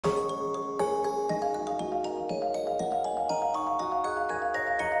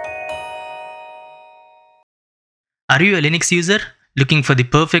Are you a Linux user looking for the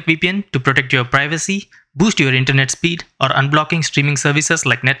perfect VPN to protect your privacy, boost your internet speed, or unblocking streaming services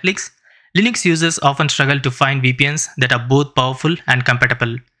like Netflix? Linux users often struggle to find VPNs that are both powerful and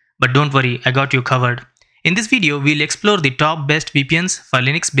compatible. But don't worry, I got you covered. In this video, we'll explore the top best VPNs for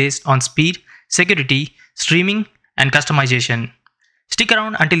Linux based on speed, security, streaming, and customization. Stick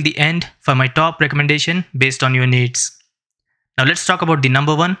around until the end for my top recommendation based on your needs. Now let's talk about the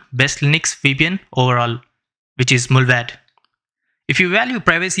number one best Linux VPN overall, which is Mullvad. If you value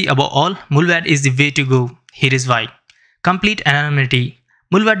privacy above all, Mullvad is the way to go. Here is why. Complete anonymity.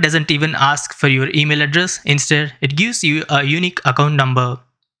 Mullvad doesn't even ask for your email address. Instead, it gives you a unique account number.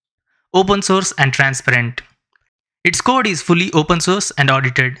 Open source and transparent. Its code is fully open source and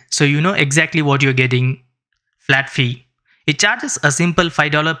audited, so you know exactly what you're getting. Flat fee. It charges a simple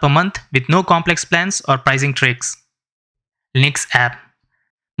 $5 per month with no complex plans or pricing tricks. Linux app.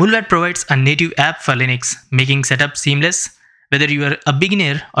 Mullvad provides a native app for Linux, making setup seamless. Whether you are a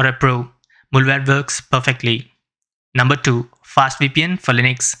beginner or a pro, Mullvad works perfectly. Number 2. Fast VPN for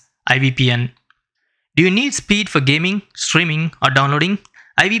Linux, iVPN. Do you need speed for gaming, streaming, or downloading?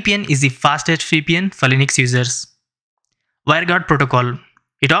 iVPN is the fastest VPN for Linux users. WireGuard protocol.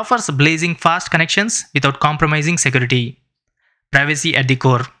 It offers blazing fast connections without compromising security. Privacy at the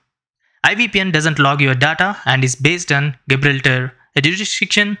core. iVPN doesn't log your data and is based on Gibraltar, a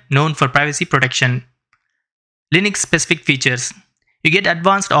jurisdiction known for privacy protection. Linux-specific features. You get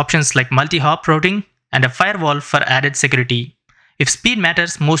advanced options like multi-hop routing and a firewall for added security. If speed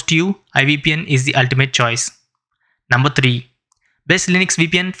matters most to you, iVPN is the ultimate choice. Number 3. Best Linux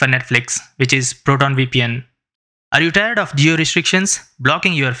VPN for Netflix, which is ProtonVPN. Are you tired of geo restrictions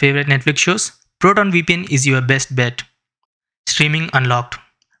blocking your favorite Netflix shows? ProtonVPN is your best bet. Streaming unlocked.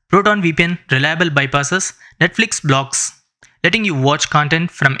 ProtonVPN reliable bypasses Netflix blocks, letting you watch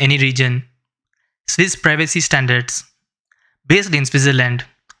content from any region. Swiss privacy standards. Based in Switzerland,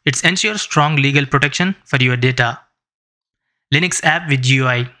 it ensures strong legal protection for your data. Linux app with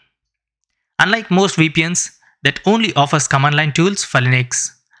GUI. Unlike most VPNs that only offers command line tools for Linux,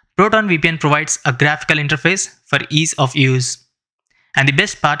 ProtonVPN provides a graphical interface for ease of use. And the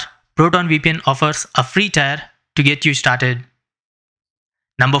best part, ProtonVPN offers a free tier to get you started.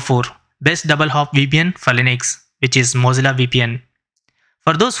 Number 4. Best double hop VPN for Linux, which is Mozilla VPN.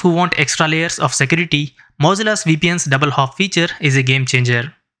 For those who want extra layers of security, Mozilla's VPN's double hop feature is a game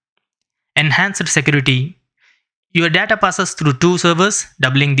changer. Enhanced security. Your data passes through 2 servers,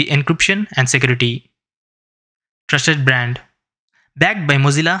 doubling the encryption and security. Trusted brand. Backed by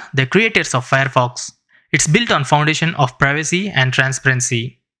Mozilla, the creators of Firefox. It's built on foundation of privacy and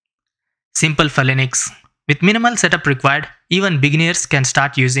transparency. Simple for Linux. With minimal setup required, even beginners can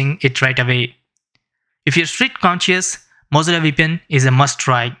start using it right away. If you're strict conscious, Mozilla VPN is a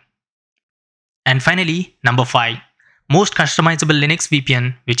must-try. And finally, number 5. Most customizable Linux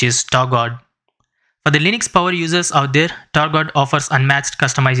VPN, which is Torguard. For the Linux power users out there, Torguard offers unmatched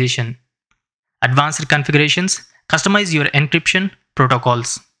customization. Advanced configurations, customize your encryption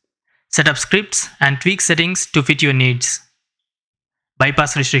protocols. Set up scripts and tweak settings to fit your needs.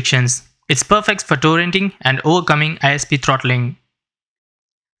 Bypass restrictions. It's perfect for torrenting and overcoming ISP throttling.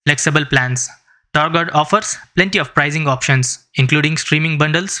 Flexible plans. Torguard offers plenty of pricing options, including streaming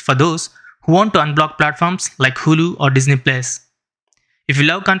bundles for those who want to unblock platforms like Hulu or Disney+. If you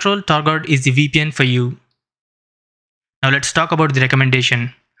love control, Torguard is the VPN for you. Now let's talk about the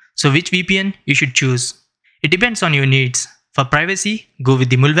recommendation. So which VPN you should choose? It depends on your needs. For privacy, go with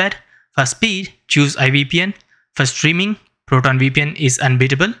the Mullvad. For speed, choose iVPN. For streaming, ProtonVPN is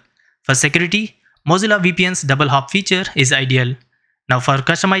unbeatable. For security, Mozilla VPN's double hop feature is ideal. Now for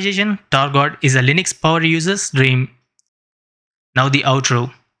customization, Torguard is a Linux power user's dream. Now the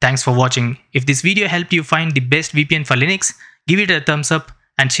outro. Thanks for watching. If this video helped you find the best VPN for Linux, give it a thumbs up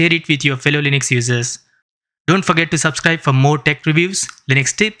and share it with your fellow Linux users. Don't forget to subscribe for more tech reviews,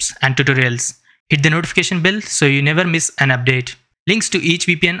 Linux tips and tutorials. Hit the notification bell so you never miss an update. Links to each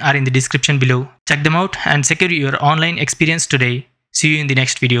VPN are in the description below. Check them out and secure your online experience today. See you in the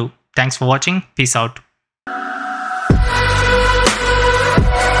next video. Thanks for watching. Peace out.